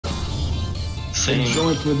Same.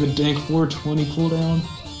 Joint with the dank 420 cooldown.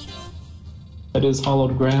 That is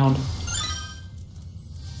hollowed ground.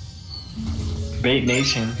 Bait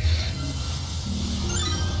Nation.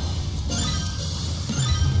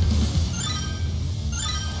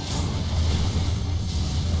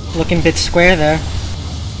 Looking a bit square there.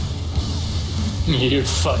 You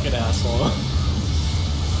fucking asshole.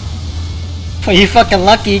 Well, you fucking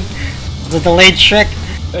lucky. The delayed trick.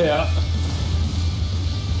 Yeah.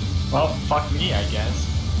 Well, fuck me, I guess.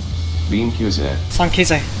 Beam Cusack. Son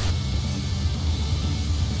Kise.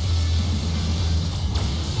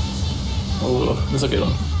 Oh, that's a good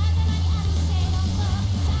one.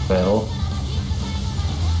 Well.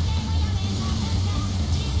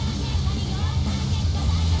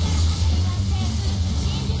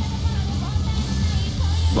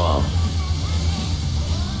 Bomb.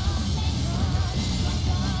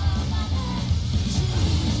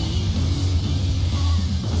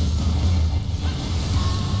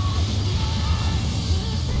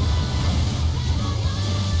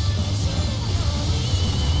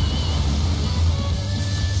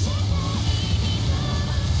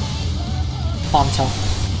 Bomb tell.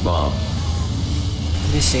 Bomb.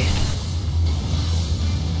 Let me see.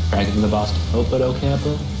 Dragon the boss. Opedo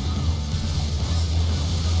camper.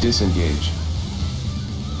 Disengage.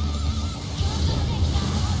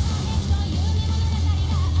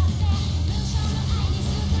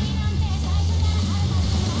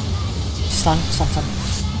 Stun, stun, stun.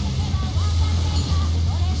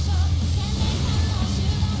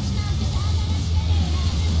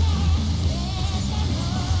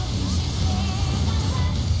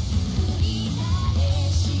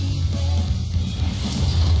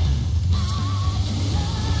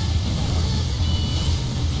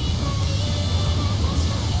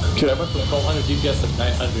 Dude, I went from 1200 DPS to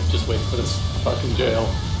 900 just waiting for this fucking jail.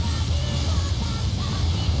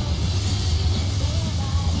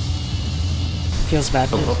 Feels bad.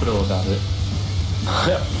 Tell Opedo about it.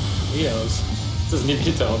 Yeah, he knows. Doesn't need me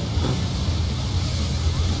to tell him.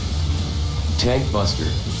 Tank Buster.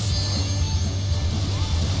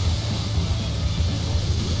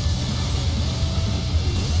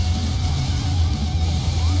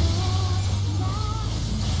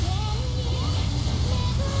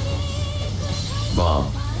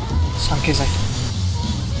 Bomb. Son Kise.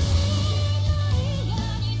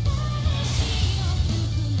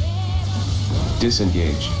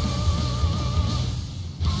 Disengage.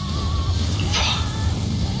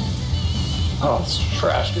 Oh, it's a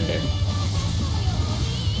trash game.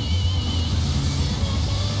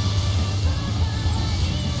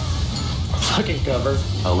 Fucking cover.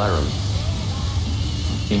 Alarm.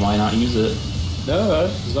 Hey, why not use it? No,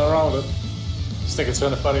 there's nothing wrong with it. Just think it's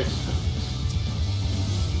kind of funny.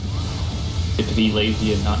 Get to be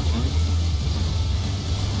lazy and not tank.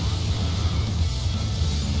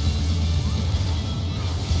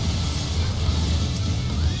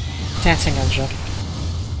 Dancing Angel.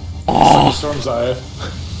 Oh! Storm's Eye.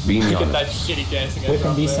 Beam Look at Yana. that shitty dancing Go I from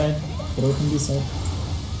dropped B there. side. Go from B side.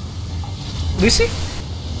 Lucy?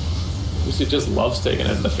 Lucy just loves taking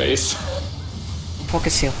it in the face.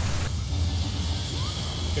 Focus heal.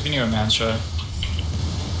 Giving you a mantra.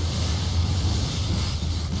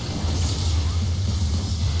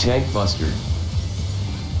 Tank Buster.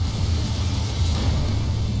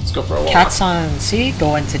 Let's go for a walk. Cats on C,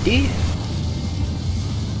 go into D.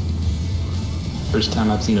 First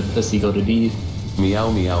time I've seen a pussy go to D.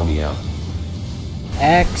 Meow meow meow.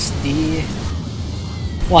 X, D.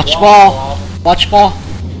 Watch ball. Watch ball.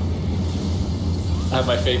 I have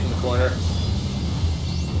my faith in the corner.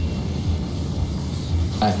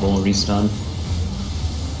 I will restun.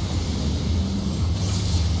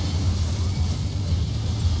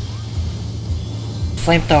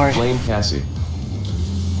 Flamethrower. Flame Cassie.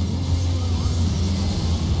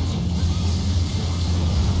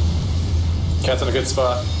 Cat's in a good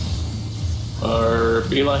spot. Or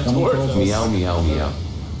beeline towards us. Meow meow meow.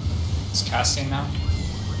 It's casting now.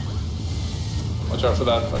 Watch out for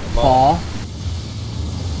that fucking ball. Ball.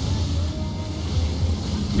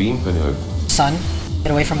 Beam Panoog. Sun.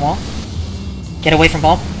 Get away from wall. Get away from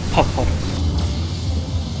ball. Poke, poke.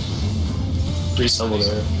 Double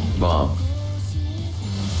there. Bomb.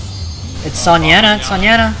 It's Sonyana, it's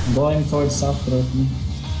Sonyana. I'm going towards south broken.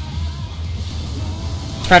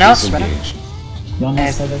 Spread out, spread out. Disengage.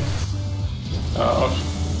 Yana said it. Oh.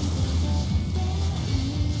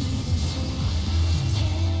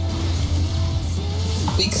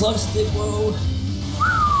 We clutched it, whoa.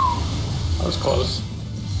 That was close.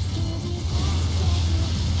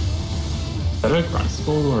 Better grunt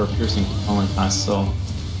school or piercing falling fast so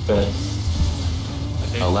but I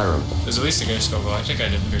think Alarm. there's at least a ghost go. I think I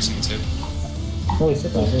did piercing too. Holy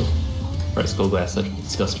shit, that hit. Right, skull glass, that's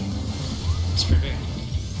disgusting. It's pretty big.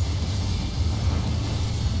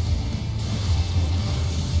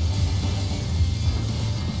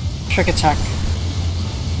 Trick attack.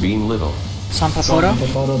 Bean little. Sampaporo. The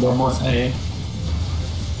photo there. Almost A.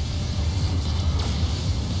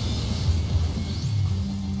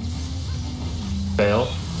 Fail.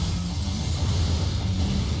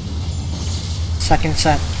 Second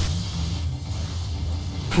set.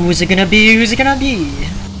 Who's it gonna be? Who's it gonna be?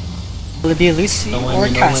 Will it be Lucy Don't or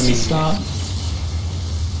let me Cassie? stop.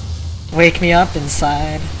 Wake me up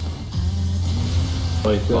inside.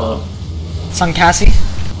 Wake up. It's on Cassie.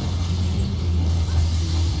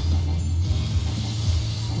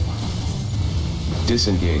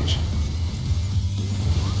 Disengage.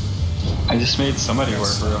 I just made somebody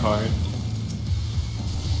work real hard.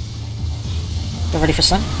 Get ready for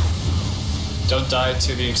sun. Don't die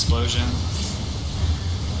to the explosion.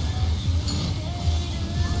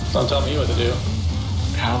 Don't tell me what to do.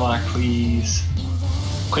 Padlock, please.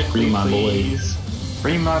 Quickly, Free my boy. please.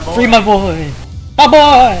 Free my boy. Free my boy! My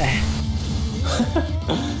boy!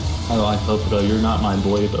 I like Popoto, you're not my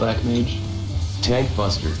boy, Black Mage. Tank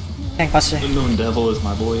buster. Tank Buster. The Moon Devil is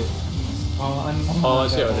my boy. Oh, unknown. Oh, I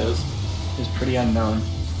see how it is. It's pretty unknown.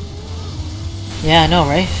 Yeah, I know,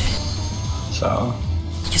 right? So,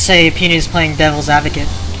 You could say Peony's playing Devil's Advocate.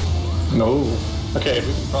 No. Okay,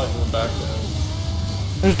 we can probably move back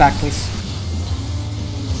then. Move back, please.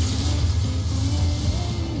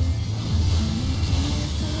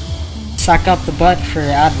 Sack up the butt for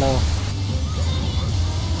Adlo.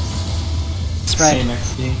 Spread. same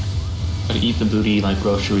XD. Gotta eat the booty like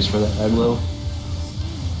groceries for that Aglo.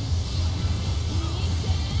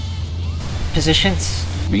 Positions.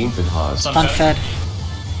 Bean fit Haas. Stun fed.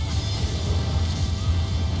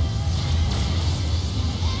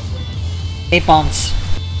 Eight bombs.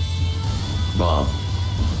 Bomb.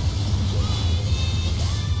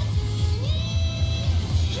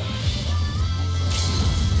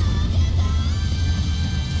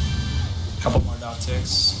 Couple more dot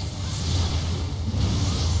ticks.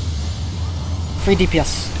 Free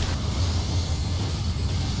DPS.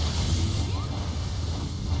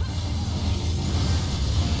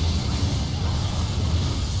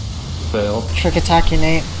 Fail. Trick attack,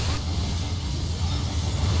 innate.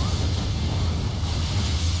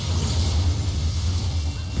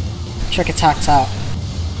 Trick attack's out.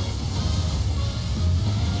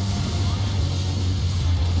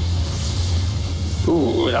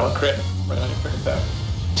 Ooh, that one crit. Right on your crit attack.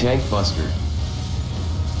 Tank buster.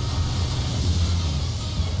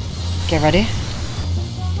 Get ready.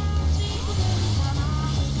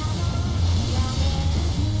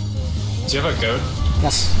 Do you have a goad?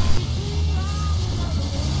 Yes.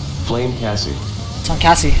 Flame Cassie. It's on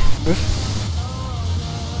Cassie. Roof.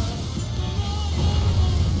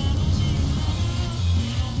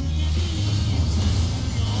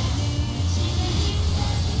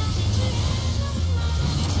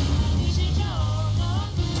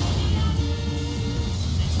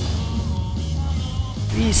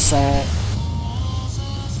 Reset.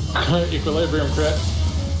 Equilibrium crit.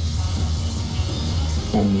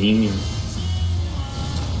 Oh, minion.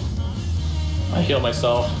 I heal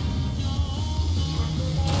myself.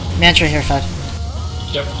 Mantra here, Fed.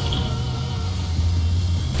 Yep.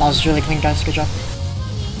 That was really clean, guys. Good job.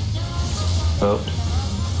 Vote.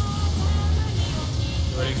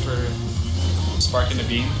 Ready for sparking the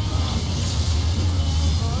beam?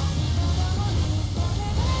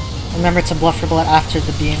 Remember to bluff for blood after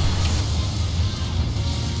the beam.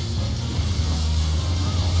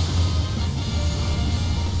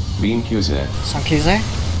 Bean Cusack. Sankize.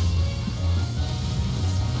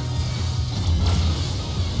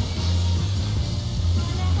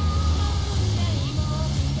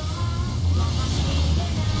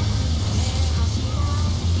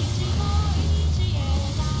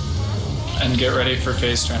 And get ready for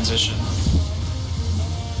phase transition.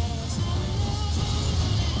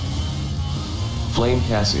 Flame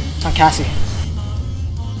Cassie. It's on Cassie.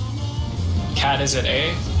 Cat is at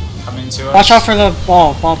A, coming to us. Watch out for the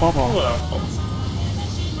ball. Ball. Well,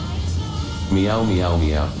 Meow meow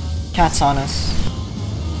meow. Cat's on us.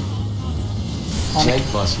 On the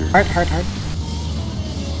Tank buster. heart.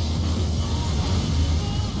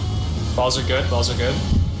 Balls are good, balls are good.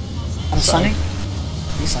 I'm stunning.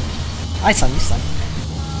 You stun. I stun, you stun.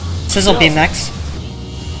 Sizzle beam next.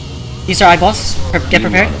 Use our eyeballs. Get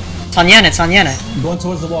prepared. It's on Yana, I'm going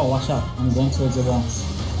towards the wall, watch out. I'm going towards the wall.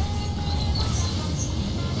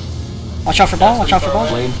 Watch out for ball.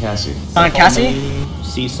 Flame Cassie. It's on Cassie.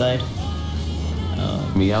 Seaside.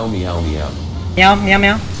 Meow meow meow.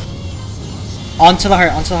 Meow. Onto the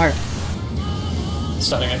heart.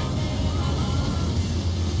 Stunning it.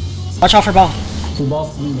 Watch out for ball. 2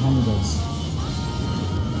 balls coming behind the doors.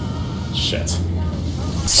 Shit.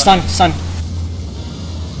 Stun, stun.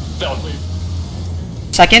 Failed, leave.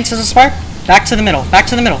 Second, Sizzle Spark. Back to the middle, back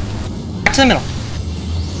to the middle. Back to the middle.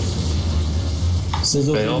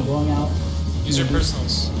 Sizzle Fail. going out. Use your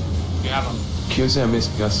personals. You have them. Kyosa miss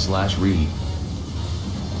Gus / Reed.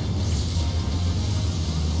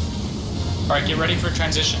 Alright, get ready for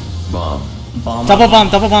transition. Bomb. Bomb. Double bomb,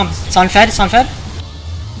 double bomb. It's on fed, it's on fed.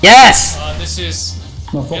 Yes! This is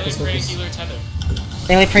No, Melee focus, Prey focus. Healer Tether.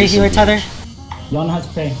 Melee Prey Healer Tether. Yana has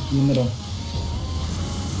prey in the middle.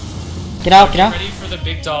 Get out, get Get out. ready for the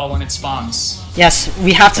big doll when it spawns. Yes,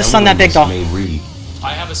 we have to stun that big doll. Main Reed.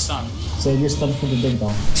 I have a stun. So you're stunned for the big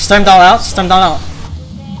doll. Storm doll out, storm doll out.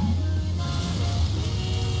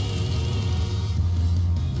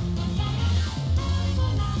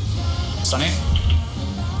 Stunning.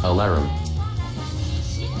 Alarum.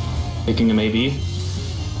 Making him AB.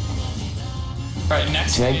 Alright,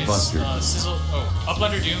 next Tank is Buster. Sizzle. Oh,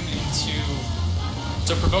 Uplunder Doom into.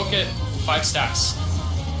 So provoke it 5 stacks.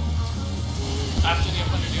 After the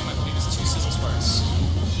Uplunder Doom, I believe it's 2 Sizzle Sparks.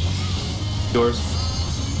 Yours.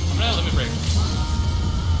 I'm gonna limit break.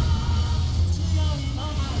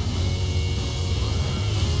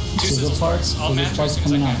 Two Sizzle Sparks. I'll Sizzle mantra as Sparks soon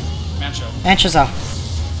as I coming can. Mantra. Mantra's out.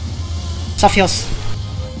 Soft heals.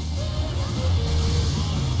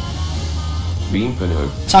 Beam Panu.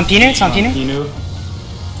 It's on Pinu, it's on Pinu. Inu.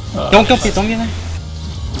 Don't go, don't be there.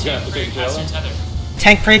 He's gonna have to Break take past your jail. tether.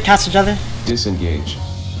 Tank Prey, caster tether. Disengage.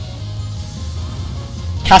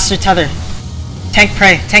 Caster tether. Tank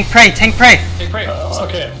Prey, tank Prey, tank Prey. Take break.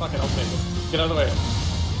 Okay, fuck it, I'll take it. Get out of the way.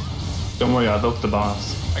 Don't worry, I built the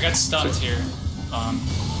boss. I got stunned here.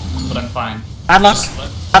 But I'm fine. Padlock,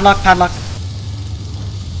 Just padlock, padlock.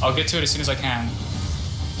 I'll get to it as soon as I can.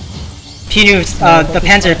 Pinu, the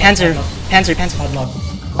Panzer. Padlock.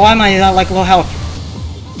 Why am I like low health?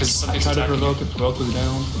 Because something's Try to attacking me. provoke it, provoke was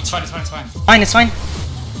down. It's fine, it's fine, it's fine. Fine, it's fine.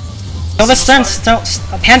 Kill the stuns,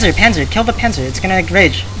 Panzer, kill the Panzer, it's gonna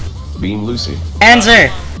rage. Beam Lucy. Panzer!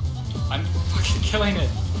 I'm fucking killing it.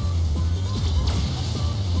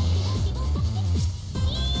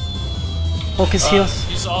 Focus heals.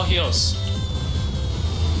 Use all heals.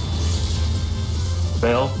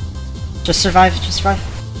 Fail. Just survive, just survive.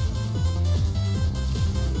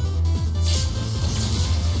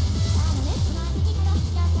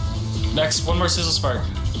 Next, one more Sizzle Spark.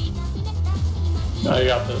 No, you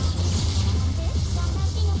got this.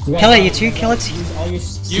 Kill it, you two, kill it. Use all your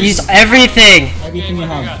Use everything! everything you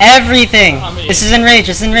have. Everything! This is enrage,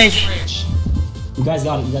 this is enrage. Rage. You guys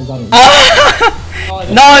got it. You guys got it.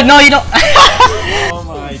 No, no, you don't. Oh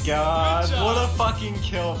my god, what a fucking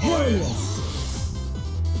kill, boys.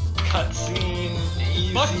 Cutscene,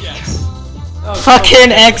 easy. Fuck yes. Fucking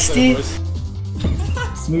XD.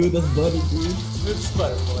 Smooth as butter, dude. Smooth as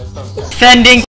butter, boys. Fending.